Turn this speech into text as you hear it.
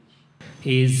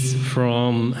is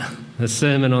from the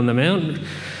Sermon on the Mount,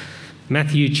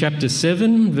 Matthew chapter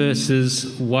 7,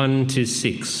 verses 1 to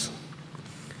 6.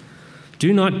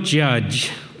 Do not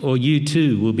judge, or you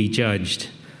too will be judged.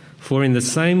 For in the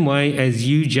same way as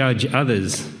you judge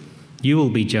others, you will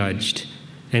be judged,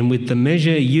 and with the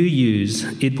measure you use,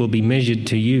 it will be measured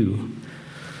to you.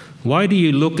 Why do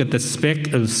you look at the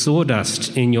speck of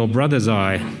sawdust in your brother's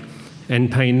eye,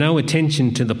 and pay no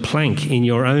attention to the plank in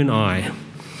your own eye?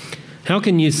 How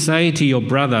can you say to your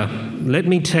brother, "Let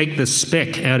me take the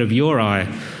speck out of your eye,"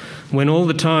 when all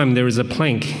the time there is a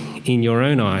plank in your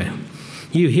own eye?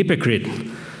 You hypocrite,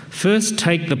 first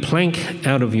take the plank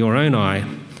out of your own eye,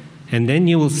 and then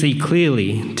you will see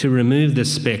clearly to remove the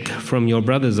speck from your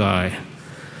brother's eye.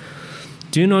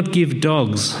 Do not give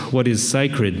dogs what is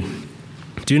sacred.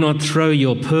 Do not throw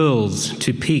your pearls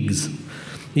to pigs.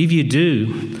 If you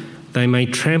do, they may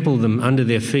trample them under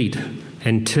their feet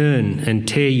and turn and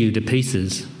tear you to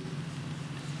pieces.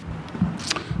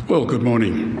 Well, good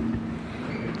morning.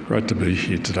 Great to be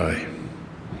here today.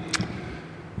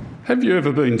 Have you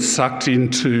ever been sucked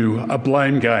into a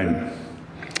blame game?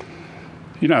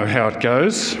 You know how it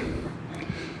goes.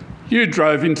 You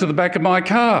drove into the back of my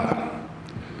car.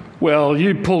 Well,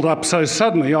 you pulled up so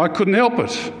suddenly I couldn't help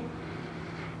it.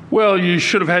 Well, you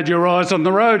should have had your eyes on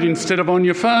the road instead of on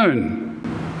your phone.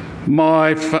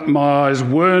 My eyes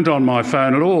weren't on my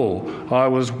phone at all. I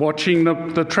was watching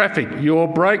the traffic. Your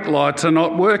brake lights are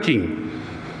not working.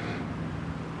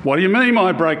 What do you mean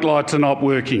my brake lights are not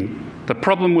working? The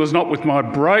problem was not with my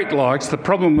brake lights, the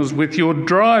problem was with your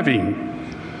driving.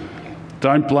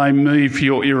 Don't blame me for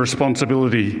your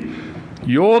irresponsibility.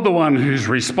 You're the one who's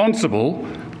responsible.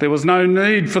 There was no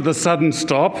need for the sudden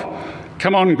stop.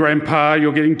 Come on, Grandpa,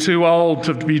 you're getting too old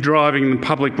to be driving the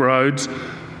public roads.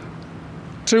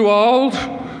 Too old?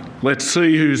 Let's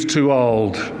see who's too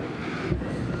old.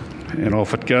 And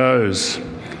off it goes.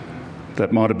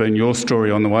 That might have been your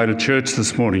story on the way to church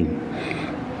this morning.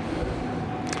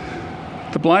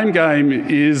 The blame game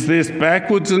is this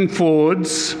backwards and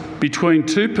forwards between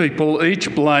two people,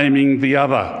 each blaming the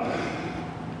other.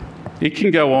 It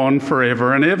can go on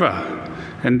forever and ever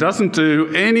and doesn't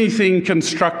do anything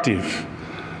constructive.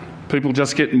 People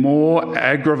just get more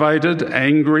aggravated,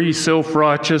 angry,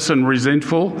 self-righteous and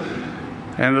resentful,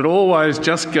 and it always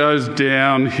just goes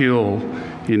downhill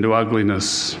into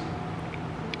ugliness.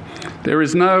 There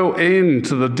is no end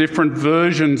to the different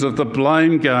versions of the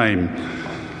blame game.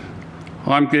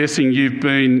 I'm guessing you've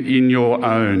been in your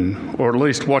own, or at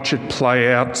least watch it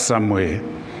play out somewhere.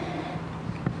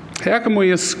 How can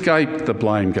we escape the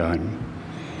blame game?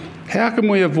 How can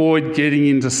we avoid getting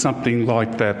into something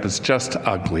like that that's just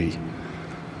ugly?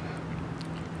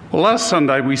 Well, last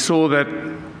Sunday we saw that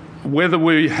whether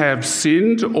we have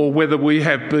sinned or whether we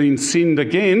have been sinned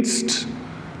against,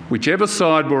 whichever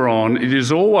side we're on, it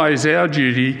is always our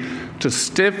duty to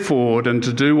step forward and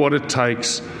to do what it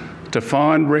takes to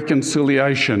find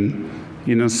reconciliation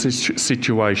in a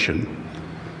situation.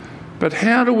 But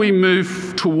how do we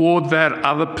move toward that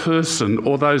other person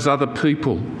or those other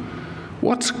people?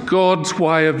 What's God's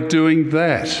way of doing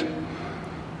that?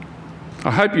 I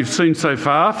hope you've seen so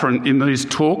far in these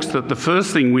talks that the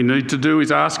first thing we need to do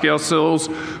is ask ourselves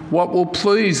what will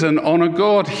please and honour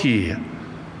God here.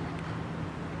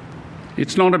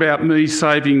 It's not about me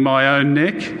saving my own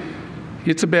neck.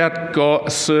 It's about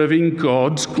God, serving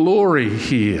God's glory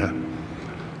here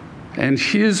and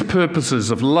his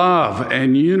purposes of love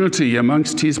and unity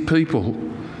amongst his people.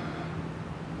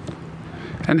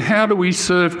 And how do we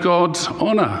serve God's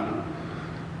honour?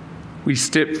 We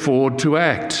step forward to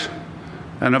act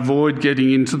and avoid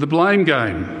getting into the blame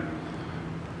game.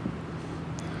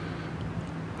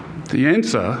 The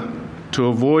answer to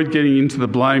avoid getting into the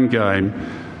blame game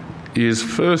is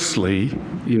firstly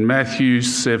in Matthew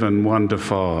 7,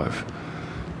 1-5.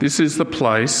 This is the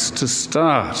place to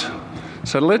start.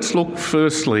 So let's look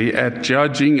firstly at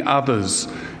judging others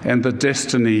and the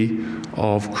destiny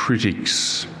of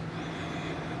critics.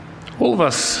 All of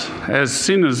us as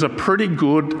sinners are pretty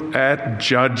good at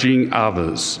judging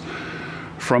others.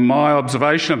 From my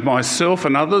observation of myself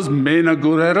and others, men are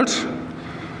good at it.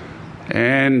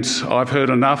 And I've heard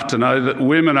enough to know that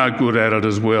women are good at it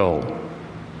as well.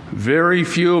 Very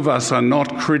few of us are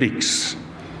not critics.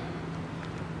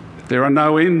 There are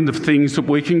no end of things that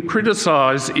we can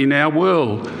criticise in our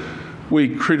world.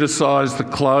 We criticise the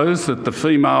clothes that the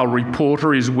female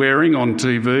reporter is wearing on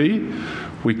TV.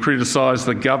 We criticise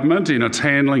the government in its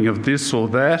handling of this or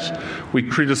that. We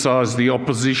criticise the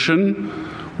opposition.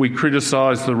 We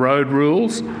criticise the road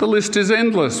rules. The list is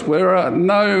endless. There are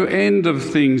no end of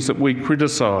things that we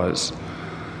criticise.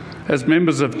 As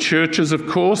members of churches, of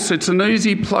course, it's an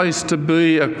easy place to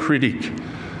be a critic.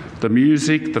 The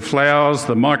music, the flowers,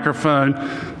 the microphone,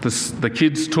 the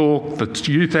kids' talk, the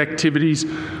youth activities,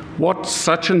 what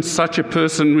such and such a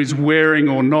person is wearing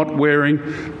or not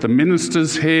wearing, the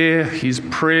minister's hair, his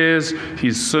prayers,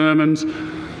 his sermons.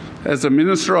 As a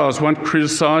minister, I was once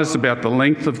criticised about the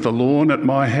length of the lawn at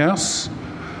my house.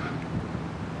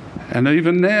 And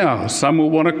even now, some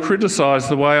will want to criticise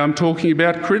the way I'm talking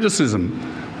about criticism.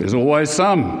 There's always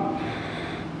some.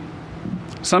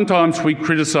 Sometimes we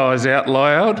criticise out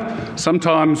loud.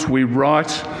 Sometimes we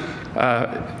write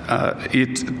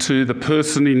it to the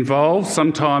person involved.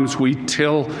 Sometimes we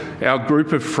tell our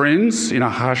group of friends in a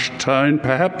hushed tone,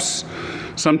 perhaps.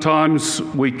 Sometimes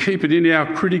we keep it in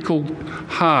our critical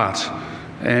heart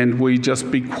and we just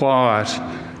be quiet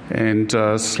and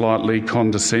slightly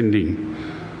condescending.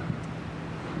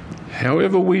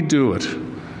 However we do it,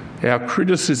 our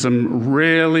criticism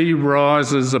rarely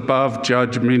rises above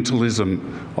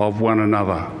judgmentalism of one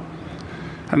another.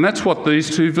 And that's what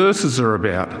these two verses are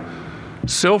about.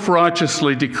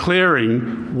 Self-righteously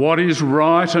declaring what is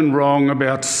right and wrong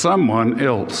about someone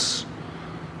else.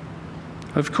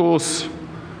 Of course,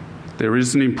 there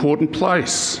is an important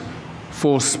place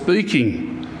for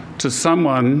speaking to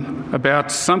someone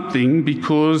about something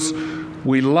because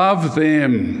we love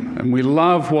them and we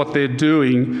love what they're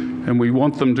doing and we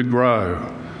want them to grow.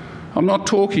 I'm not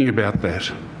talking about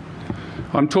that.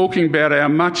 I'm talking about our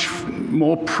much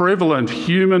more prevalent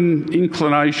human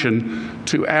inclination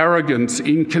to arrogance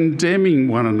in condemning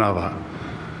one another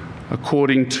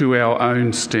according to our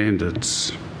own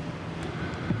standards.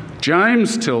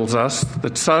 James tells us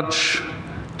that such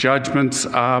judgments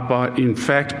are, by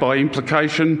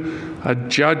implication, a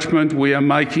judgment we are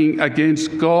making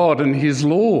against God and his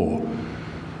law.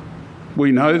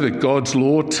 We know that God's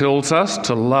law tells us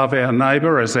to love our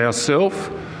neighbour as ourselves,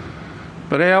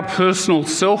 but our personal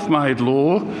self-made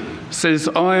law says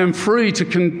I am free to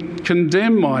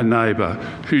condemn my neighbour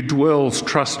who dwells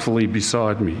trustfully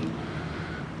beside me.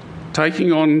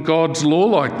 Taking on God's law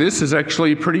like this is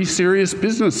actually pretty serious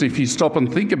business if you stop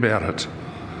and think about it.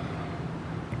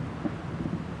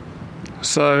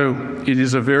 So it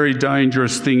is a very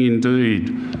dangerous thing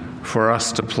indeed for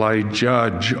us to play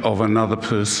judge of another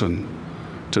person,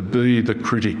 to be the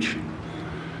critic.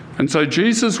 And so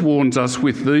Jesus warns us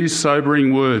with these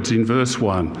sobering words in verse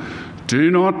 1. Do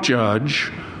not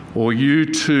judge, or you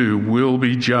too will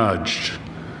be judged.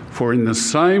 For in the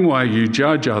same way you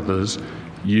judge others,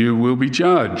 you will be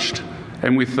judged.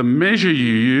 And with the measure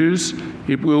you use,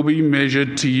 it will be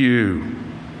measured to you.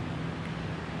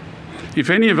 If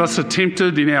any of us are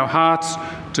tempted in our hearts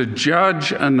to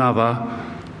judge another,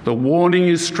 the warning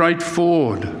is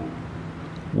straightforward.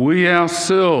 We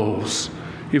ourselves,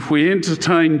 if we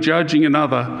entertain judging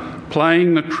another,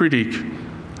 playing the critic,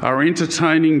 are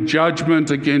entertaining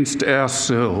judgment against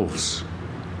ourselves.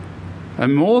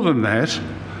 And more than that,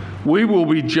 we will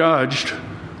be judged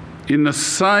in the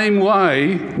same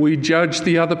way we judge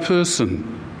the other person.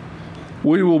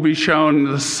 We will be shown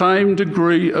the same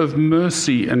degree of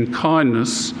mercy and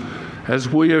kindness as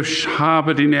we have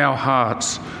harboured in our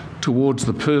hearts towards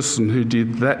the person who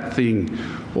did that thing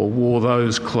or wore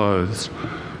those clothes,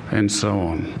 and so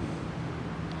on.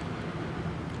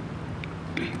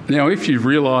 Now, if you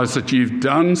realise that you've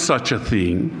done such a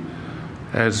thing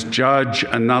as judge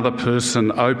another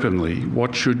person openly,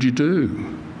 what should you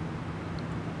do?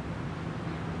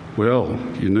 Well,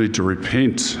 you need to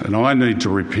repent, and I need to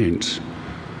repent.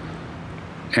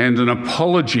 And an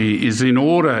apology is in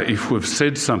order if we've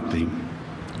said something.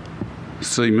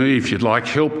 See me if you'd like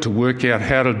help to work out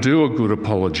how to do a good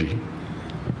apology.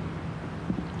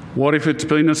 What if it's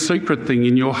been a secret thing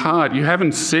in your heart? You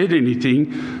haven't said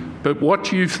anything, but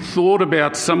what you've thought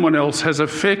about someone else has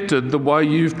affected the way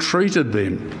you've treated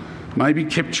them. Maybe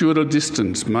kept you at a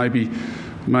distance, maybe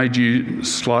made you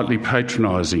slightly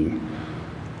patronising.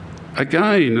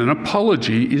 Again, an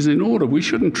apology is in order. We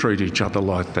shouldn't treat each other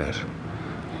like that.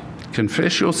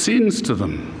 Confess your sins to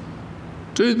them.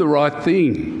 Do the right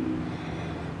thing.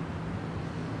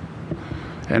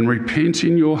 And repent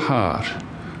in your heart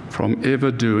from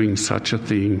ever doing such a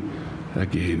thing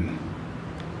again.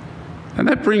 And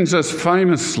that brings us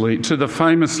famously to the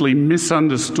famously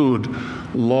misunderstood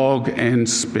log and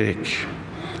speck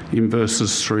in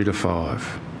verses 3 to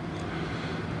 5.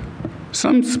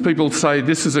 Some people say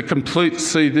this is a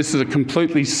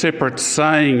completely separate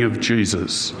saying of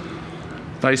Jesus.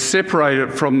 They separate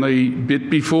it from the bit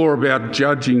before about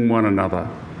judging one another.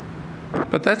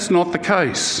 But that's not the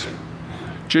case.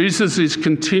 Jesus is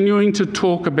continuing to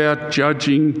talk about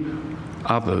judging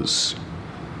others.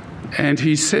 And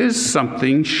he says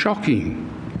something shocking.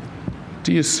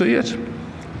 Do you see it?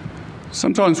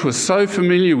 Sometimes we're so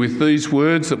familiar with these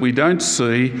words that we don't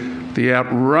see the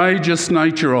outrageous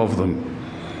nature of them.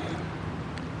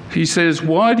 He says,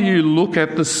 "Why do you look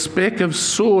at the speck of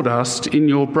sawdust in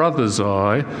your brother's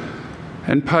eye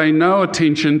and pay no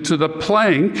attention to the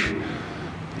plank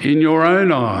in your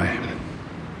own eye?"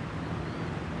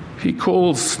 He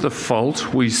calls the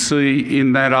fault we see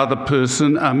in that other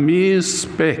person a mere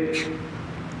speck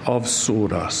of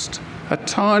sawdust, a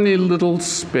tiny little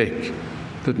speck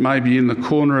that may be in the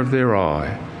corner of their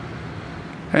eye.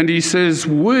 And he says,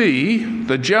 we,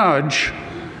 the judge,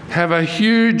 have a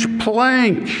huge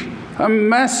plank, a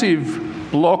massive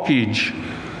blockage,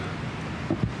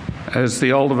 as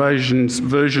the older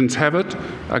versions have it,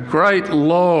 a great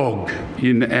log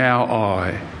in our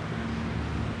eye.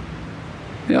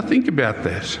 Now think about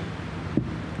that.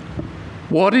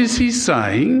 What is he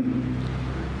saying?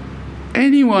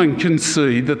 Anyone can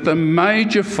see that the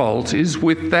major fault is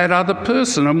with that other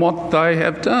person and what they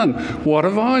have done. What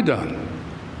have I done?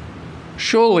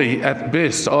 Surely, at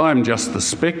best, I'm just the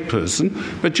speck person,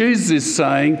 but Jesus is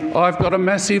saying, I've got a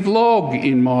massive log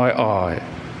in my eye.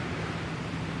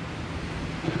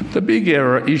 The big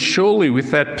error is surely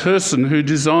with that person who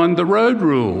designed the road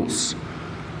rules.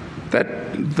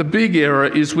 The big error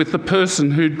is with the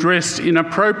person who dressed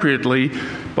inappropriately,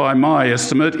 by my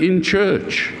estimate, in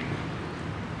church.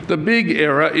 The big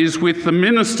error is with the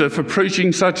minister for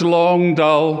preaching such long,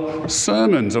 dull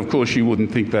sermons. Of course, you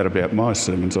wouldn't think that about my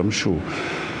sermons, I'm sure.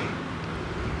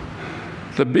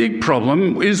 The big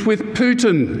problem is with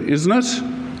Putin, isn't it?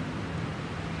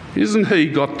 Isn't he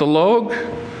got the log?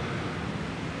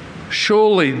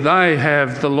 Surely they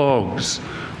have the logs,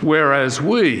 whereas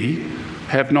we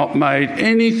have not made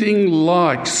anything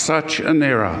like such an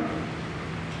error.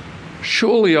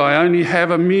 Surely I only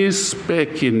have a mere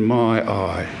speck in my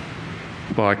eye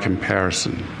by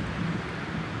comparison.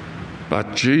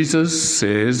 But Jesus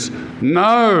says,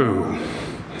 no,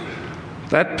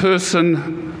 that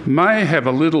person may have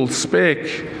a little speck,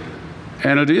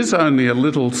 and it is only a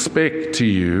little speck to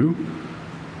you,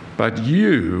 but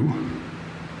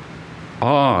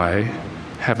I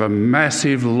have a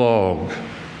massive log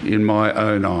in my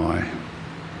own eye.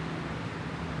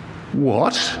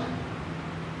 What?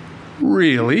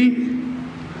 Really?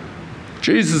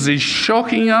 Jesus is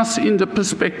shocking us into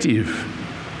perspective.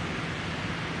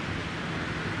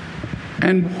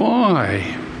 And why?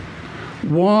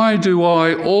 Why do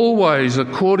I always,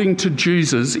 according to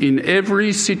Jesus, in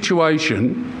every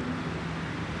situation,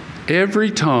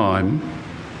 every time,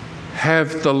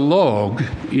 have the log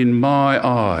in my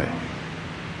eye?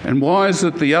 And why is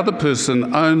it the other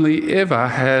person only ever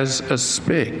has a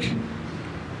speck?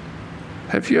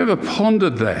 Have you ever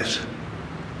pondered that?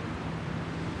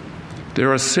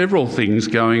 There are several things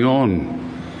going on.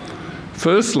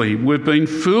 Firstly, we've been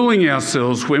fooling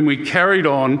ourselves when we carried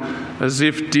on as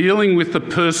if dealing with the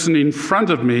person in front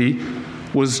of me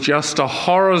was just a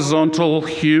horizontal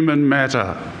human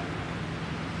matter.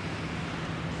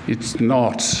 It's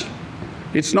not.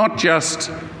 It's not just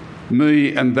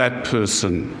me and that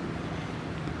person.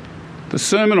 The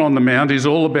Sermon on the Mount is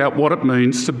all about what it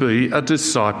means to be a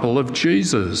disciple of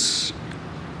Jesus.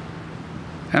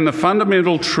 And the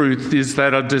fundamental truth is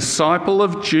that a disciple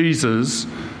of Jesus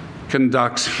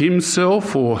conducts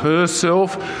himself or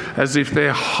herself as if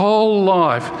their whole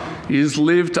life is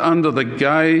lived under the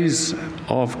gaze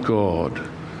of God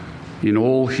in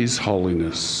all his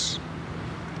holiness.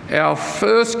 Our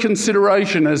first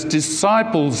consideration as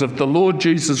disciples of the Lord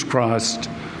Jesus Christ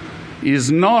is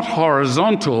not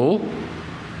horizontal,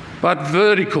 but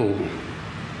vertical.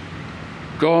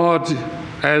 God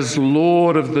as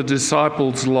Lord of the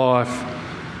disciples' life.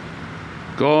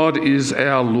 God is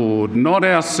our Lord, not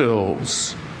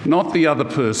ourselves, not the other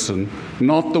person,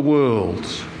 not the world.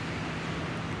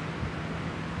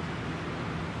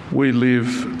 We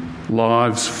live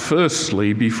lives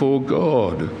firstly before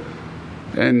God,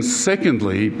 and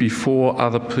secondly before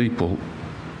other people.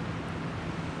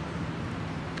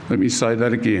 Let me say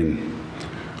that again.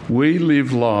 We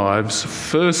live lives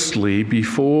firstly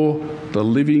before the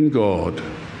living God,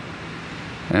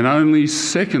 and only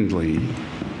secondly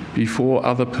before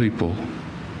other people.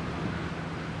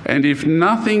 And if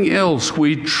nothing else,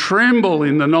 we tremble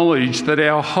in the knowledge that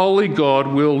our holy God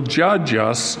will judge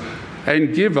us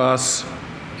and give us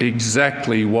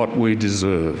exactly what we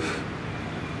deserve.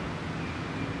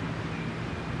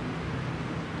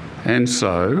 And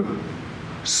so,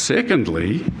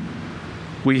 secondly,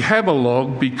 we have a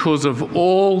log because of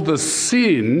all the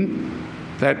sin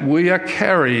that we are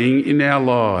carrying in our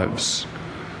lives,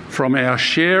 from our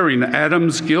share in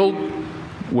Adam's guilt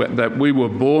that we were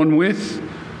born with,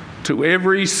 to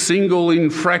every single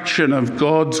infraction of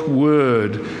God's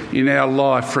word in our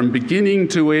life from beginning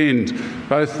to end,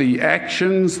 both the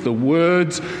actions, the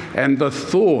words, and the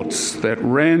thoughts that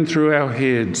ran through our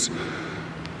heads.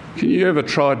 Can you ever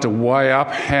try to weigh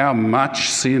up how much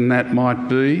sin that might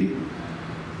be?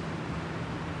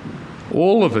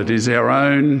 All of it is our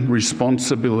own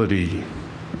responsibility.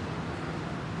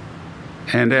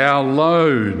 And our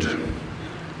load,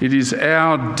 it is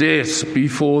our debt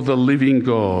before the living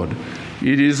God.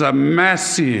 It is a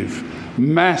massive,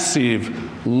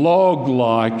 massive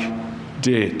log-like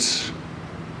debt,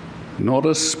 not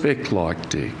a speck-like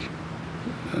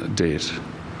debt.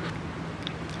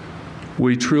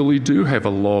 We truly do have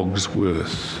a log's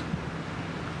worth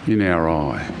in our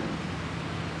eye.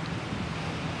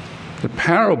 The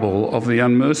parable of the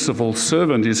unmerciful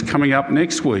servant is coming up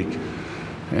next week,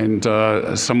 and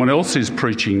someone else is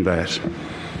preaching that.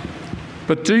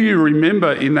 But do you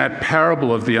remember in that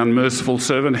parable of the unmerciful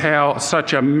servant how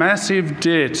such a massive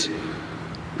debt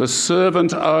the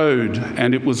servant owed,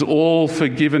 and it was all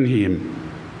forgiven him?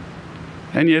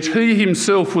 And yet he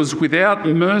himself was without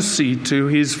mercy to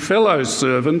his fellow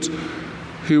servant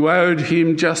who owed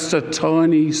him just a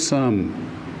tiny sum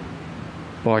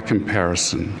by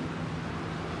comparison.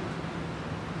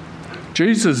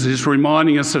 Jesus is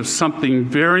reminding us of something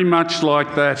very much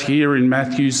like that here in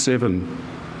Matthew 7.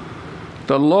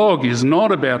 The log is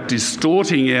not about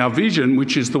distorting our vision,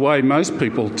 which is the way most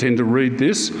people tend to read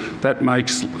this. That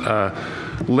makes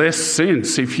less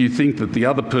sense if you think that the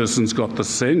other person's got the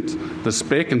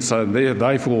speck, and so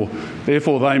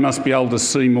therefore they must be able to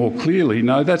see more clearly.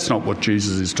 No, that's not what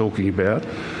Jesus is talking about.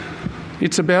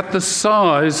 It's about the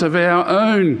size of our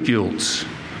own guilt.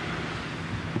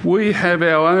 We have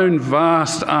our own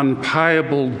vast,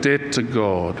 unpayable debt to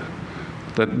God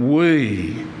that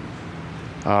we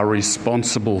are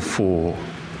responsible for.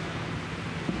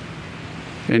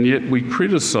 And yet we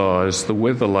criticise the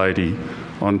weather lady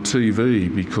on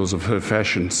TV because of her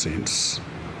fashion sense.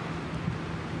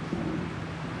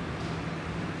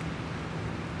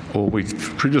 Or we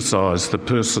criticise the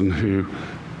person who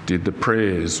did the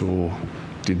prayers or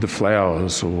did the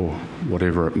flowers or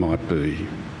whatever it might be.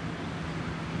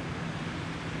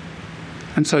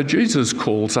 And so Jesus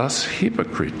calls us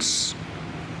hypocrites.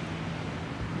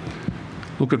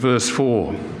 Look at verse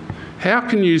 4. How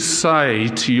can you say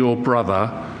to your brother,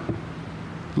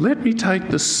 "Let me take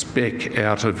the speck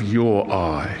out of your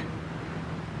eye,"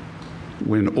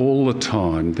 when all the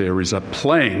time there is a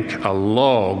plank, a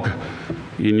log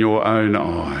in your own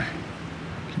eye?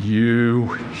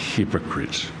 You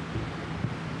hypocrite.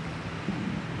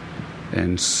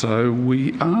 And so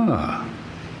we are.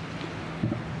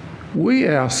 We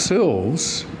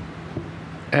ourselves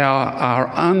are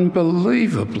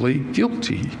unbelievably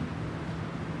guilty.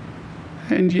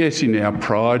 And yet in our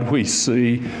pride we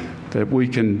see that we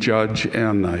can judge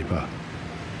our neighbour.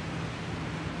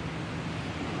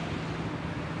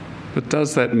 But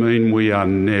does that mean we are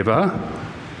never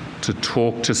to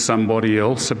talk to somebody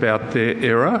else about their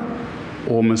error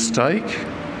or mistake?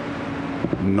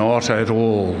 Not at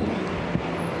all.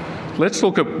 Let's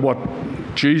look at what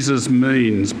Jesus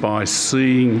means by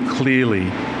seeing clearly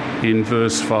in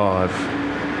verse 5.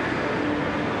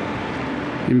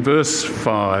 In verse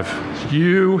 5,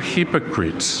 you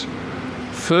hypocrites,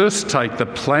 first take the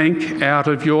plank out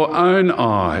of your own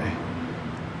eye,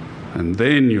 and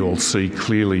then you'll see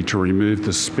clearly to remove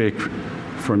the speck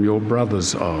from your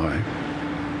brother's eye.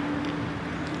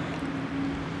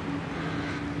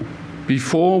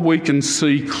 Before we can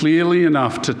see clearly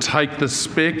enough to take the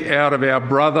speck out of our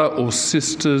brother or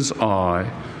sister's eye,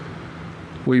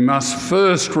 we must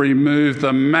first remove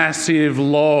the massive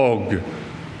log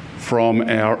from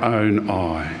our own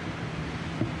eye.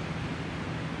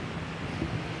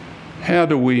 How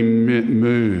do we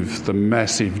move the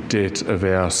massive debt of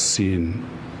our sin?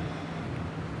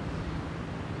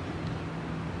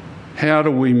 How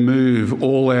do we move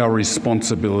all our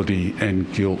responsibility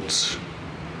and guilt?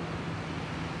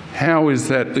 How is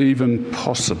that even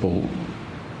possible?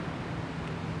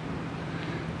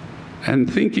 And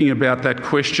thinking about that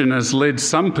question has led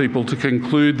some people to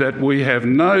conclude that we have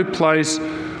no place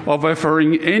of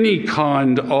offering any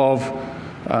kind of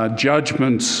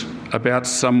judgment about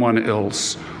someone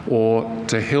else or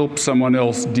to help someone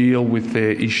else deal with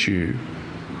their issue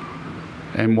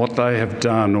and what they have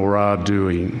done or are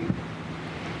doing.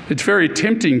 It's very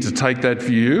tempting to take that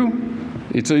view.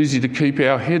 It's easy to keep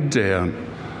our head down.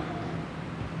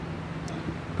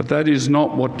 But that is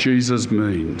not what Jesus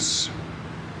means.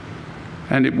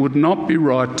 And it would not be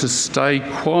right to stay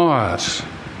quiet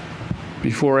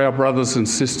before our brothers and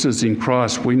sisters in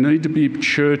Christ. We need to be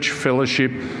church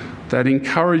fellowship that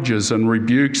encourages and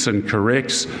rebukes and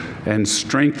corrects and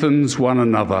strengthens one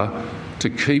another to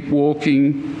keep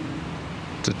walking,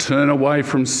 to turn away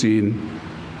from sin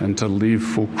and to live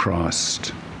for Christ.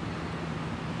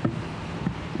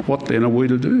 What then are we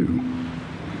to do?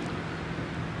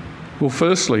 Well,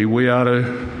 firstly, we are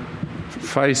to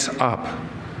face up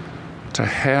to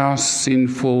how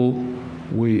sinful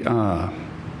we are.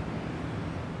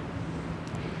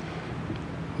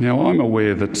 Now, I'm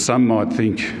aware that some might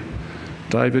think,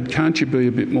 David, can't you be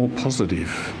a bit more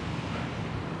positive?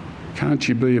 Can't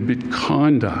you be a bit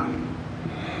kinder?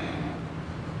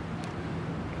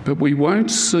 But we won't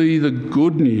see the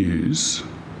good news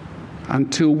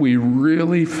until we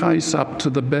really face up to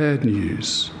the bad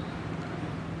news.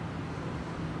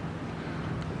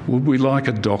 Would we like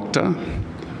a doctor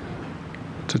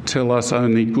to tell us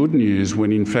only good news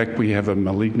when in fact we have a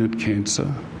malignant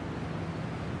cancer?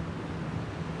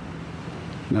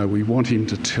 No, we want him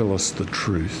to tell us the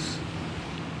truth.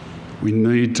 We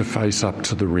need to face up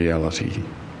to the reality.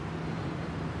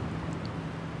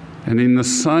 And in the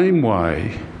same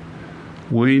way,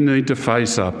 we need to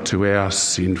face up to our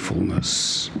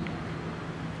sinfulness.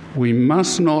 We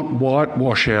must not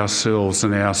whitewash ourselves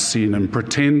and our sin and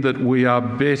pretend that we are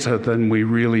better than we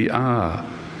really are.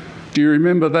 Do you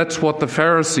remember that's what the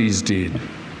Pharisees did?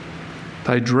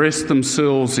 They dressed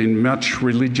themselves in much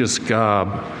religious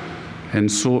garb and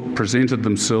presented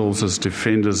themselves as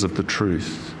defenders of the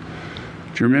truth.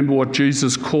 Do you remember what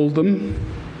Jesus called them?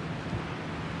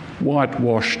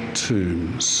 Whitewashed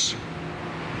tombs.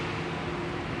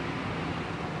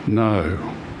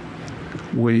 No,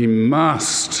 we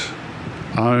must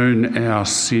own our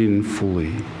sin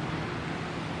fully.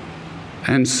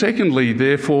 And secondly,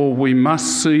 therefore, we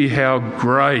must see how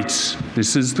great,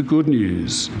 this is the good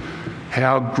news,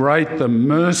 how great the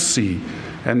mercy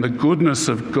and the goodness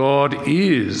of God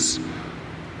is,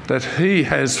 that he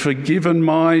has forgiven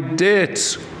my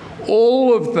debt,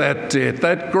 all of that debt,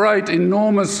 that great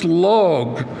enormous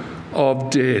log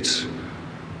of debt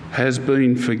has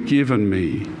been forgiven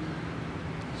me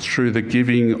through the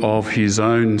giving of his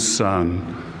own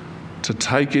Son to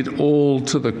take it all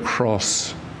to the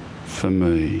cross for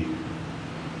me.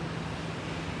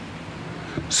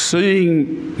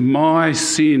 Seeing my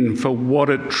sin for what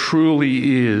it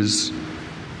truly is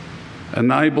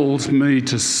enables me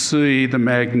to see the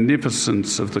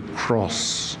magnificence of the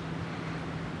cross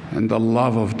and the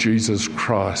love of Jesus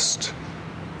Christ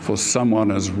for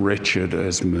someone as wretched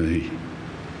as me.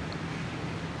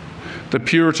 The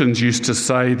Puritans used to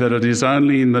say that it is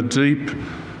only in the deep,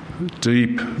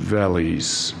 deep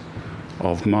valleys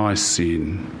of my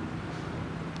sin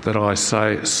that I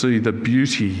see the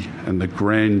beauty and the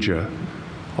grandeur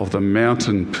of the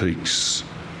mountain peaks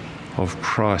of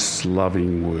Christ's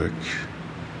loving work.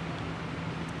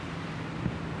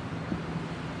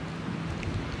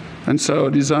 And so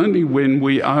it is only when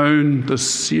we own the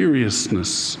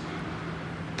seriousness,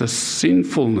 the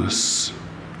sinfulness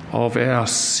of our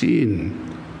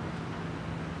sin,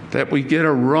 that we get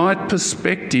a right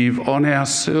perspective on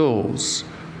ourselves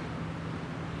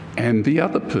and the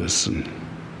other person.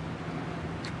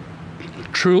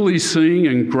 Truly seeing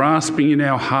and grasping in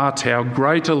our hearts how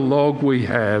great a log we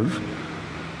have,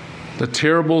 the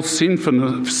terrible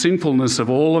sinfulness of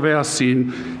all of our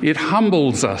sin, it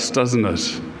humbles us, doesn't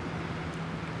it?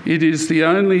 It is the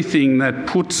only thing that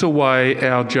puts away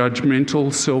our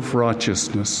judgmental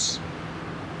self-righteousness.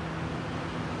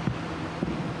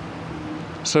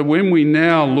 So when we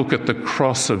now look at the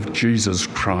cross of Jesus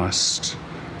Christ,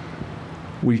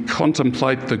 we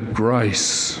contemplate the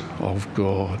grace of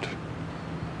God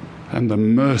and the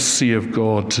mercy of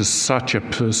God to such a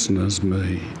person as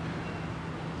me.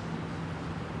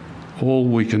 All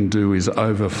we can do is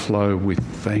overflow with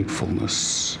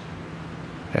thankfulness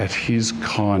at his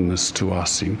kindness to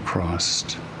us in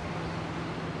Christ.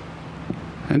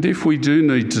 And if we do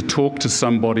need to talk to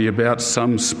somebody about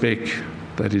some speck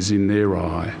that is in their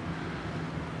eye,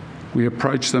 we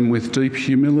approach them with deep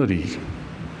humility,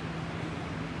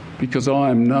 because I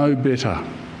am no better,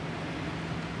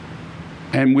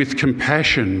 and with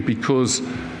compassion, because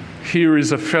here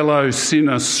is a fellow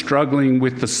sinner struggling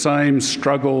with the same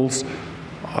struggles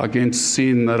against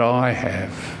sin that I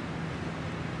have.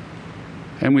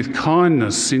 And with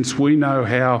kindness, since we know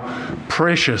how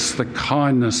precious the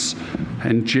kindness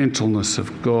and gentleness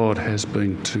of God has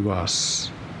been to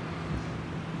us.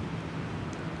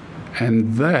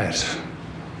 And that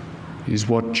is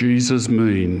what Jesus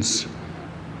means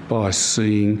by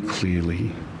seeing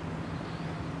clearly.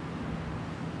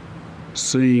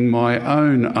 Seeing my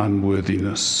own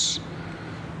unworthiness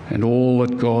and all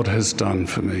that God has done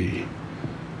for me,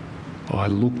 I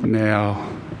look now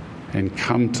and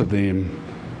come to them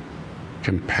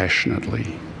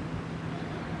compassionately.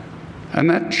 And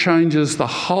that changes the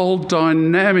whole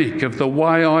dynamic of the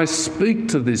way I speak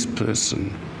to this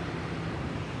person.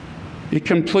 It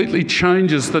completely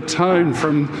changes the tone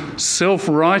from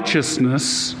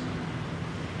self-righteousness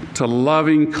to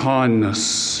loving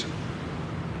kindness.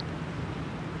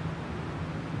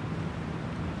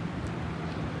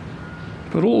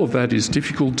 But all of that is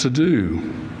difficult to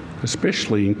do,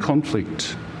 especially in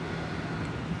conflict.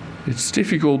 It's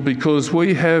difficult because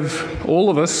we have, all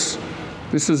of us,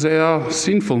 this is our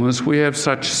sinfulness, we have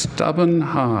such stubborn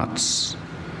hearts.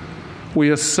 We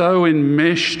are so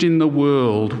enmeshed in the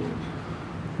world,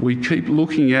 we keep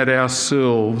looking at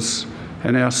ourselves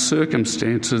and our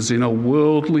circumstances in a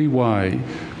worldly way.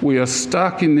 We are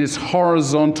stuck in this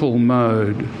horizontal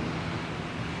mode.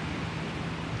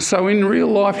 So in real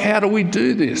life, how do we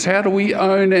do this? How do we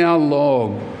own our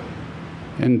log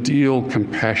and deal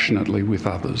compassionately with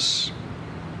others?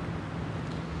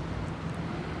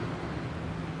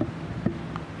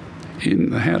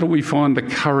 How do we find the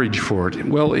courage for it?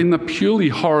 Well, in the purely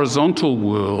horizontal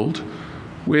world,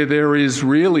 where there is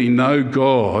really no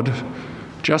God,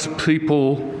 just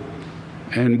people,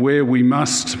 and where we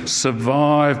must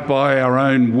survive by our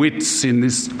own wits in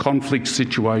this conflict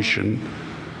situation,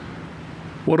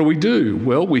 what do?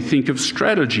 Well, we think of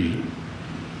strategy.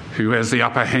 Who has the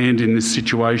upper hand in this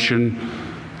situation?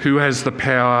 Who has the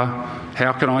power?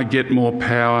 How can I get more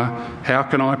power? How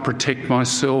can I protect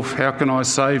myself? How can I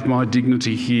save my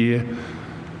dignity here?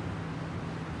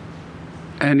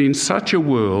 And in such a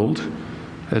world,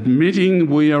 admitting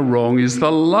we are wrong is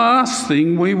the last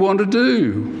thing we want to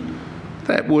do.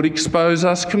 That would expose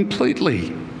us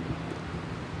completely.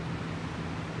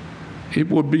 It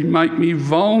would make me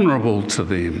vulnerable to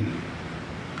them.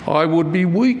 I would be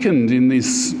weakened in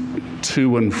this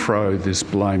to and fro, this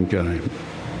blame game.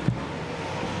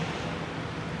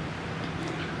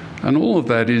 And all of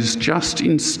that is just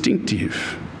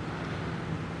instinctive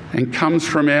and comes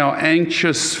from our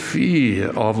anxious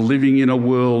fear of living in a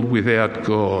world without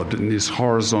God, in this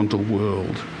horizontal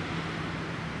world,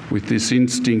 with this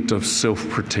instinct of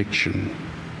self-protection.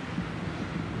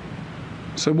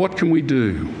 So what can we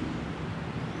do?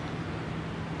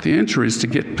 The answer is to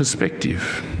get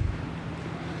perspective.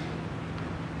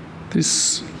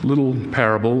 This little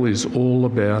parable is all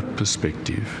about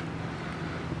perspective.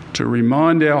 To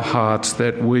remind our hearts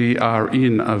that we are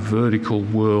in a vertical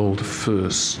world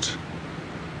first.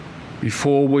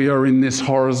 Before we are in this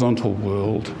horizontal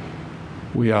world,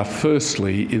 we are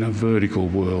firstly in a vertical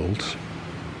world.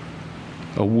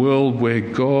 A world where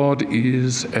God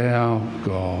is our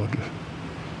God.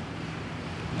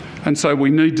 And so we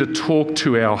need to talk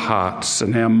to our hearts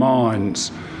and our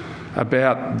minds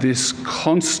about this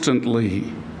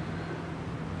constantly.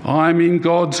 I'm in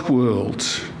God's world.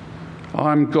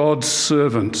 I'm God's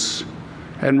servant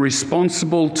and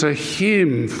responsible to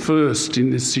Him first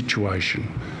in this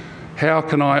situation. How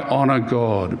can I honour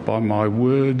God? By my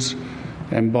words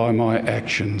and by my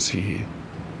actions here.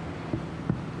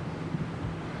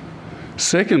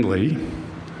 Secondly,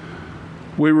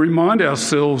 we remind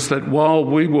ourselves that while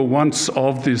we were once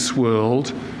of this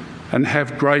world and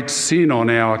have great sin on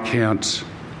our account,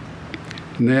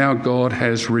 now God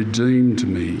has redeemed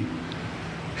me.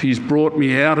 He's brought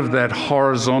me out of that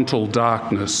horizontal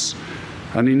darkness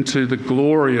and into the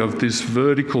glory of this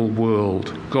vertical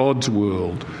world, God's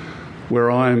world,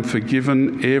 where I am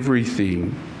forgiven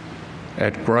everything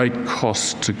at great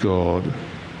cost to God.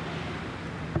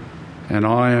 And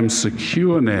I am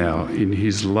secure now in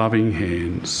His loving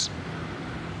hands.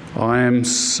 I am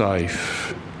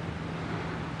safe.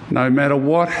 No matter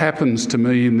what happens to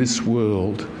me in this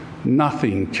world,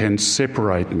 nothing can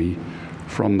separate me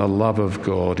from the love of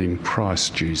God in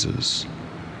Christ Jesus.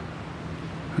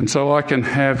 And so I can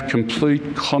have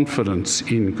complete confidence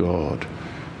in God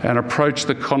and approach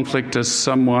the conflict as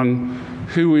someone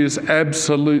who is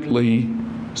absolutely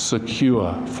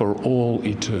secure for all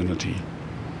eternity.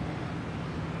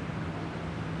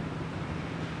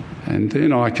 And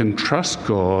then I can trust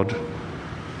God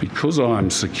because I am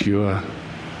secure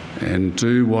and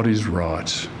do what is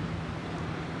right.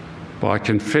 By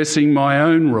confessing my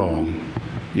own wrong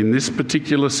in this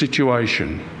particular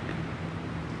situation,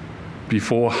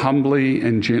 before humbly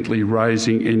and gently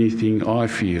raising anything I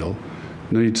feel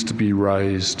needs to be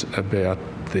raised about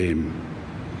them.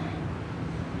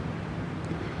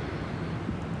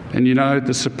 And you know,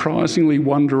 the surprisingly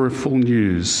wonderful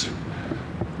news,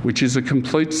 which is a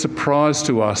complete surprise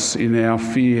to us in our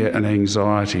fear and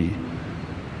anxiety,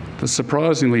 the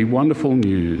surprisingly wonderful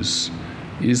news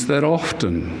is that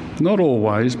often, not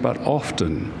always, but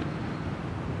often,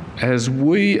 as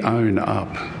we own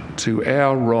up to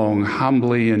our wrong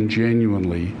humbly and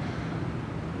genuinely,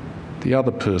 the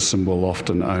other person will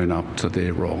often own up to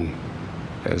their wrong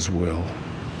as well.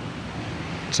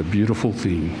 It's a beautiful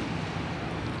thing.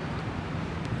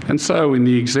 And so in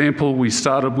the example we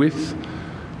started with,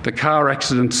 the car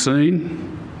accident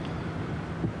scene,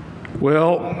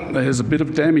 well, there's a bit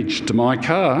of damage to my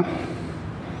car.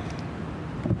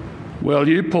 Well,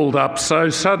 you pulled up so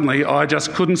suddenly I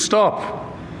just couldn't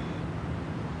stop.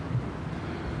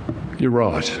 You're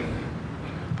right.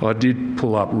 I did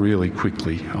pull up really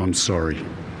quickly, I'm sorry.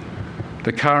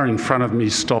 The car in front of me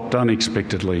stopped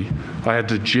unexpectedly. I had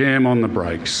to jam on the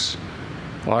brakes.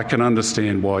 I can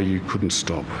understand why you couldn't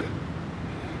stop.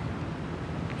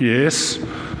 Yes,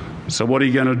 so what are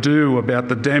you going to do about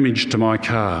the damage to my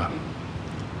car?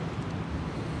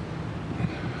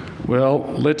 Well,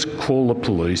 let's call the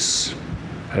police,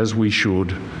 as we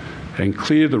should, and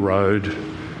clear the road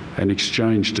and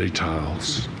exchange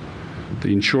details.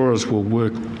 The insurers will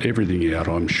work everything out,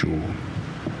 I'm sure.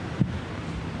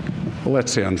 Well, that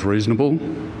sounds reasonable.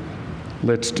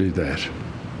 Let's do that.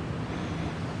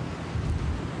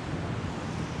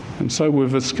 And so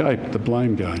we've escaped the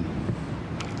blame game.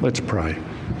 Let's pray.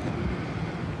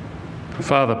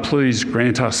 Father, please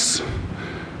grant us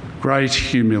great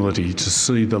humility to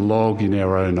see the log in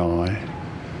our own eye.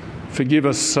 Forgive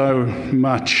us so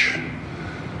much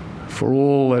for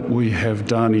all that we have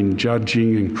done in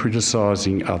judging and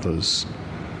criticising others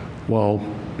while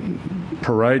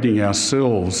parading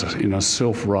ourselves in a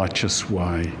self-righteous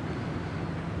way.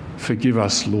 Forgive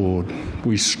us, Lord.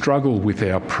 We struggle with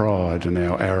our pride and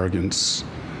our arrogance.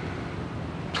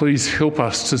 Please help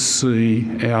us to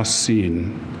see our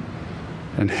sin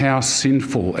and how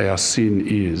sinful our sin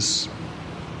is.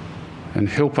 And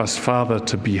help us, Father,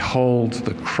 to behold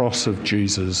the cross of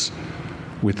Jesus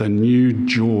with a new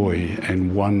joy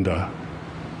and wonder.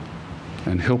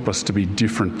 And help us to be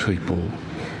different people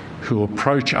who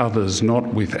approach others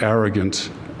not with arrogant,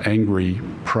 angry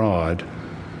pride,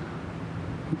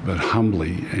 but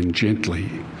humbly and gently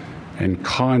and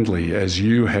kindly as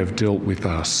you have dealt with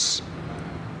us.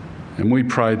 And we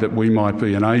pray that we might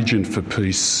be an agent for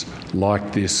peace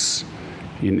like this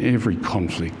in every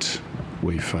conflict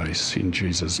we face. In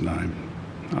Jesus' name,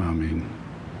 amen.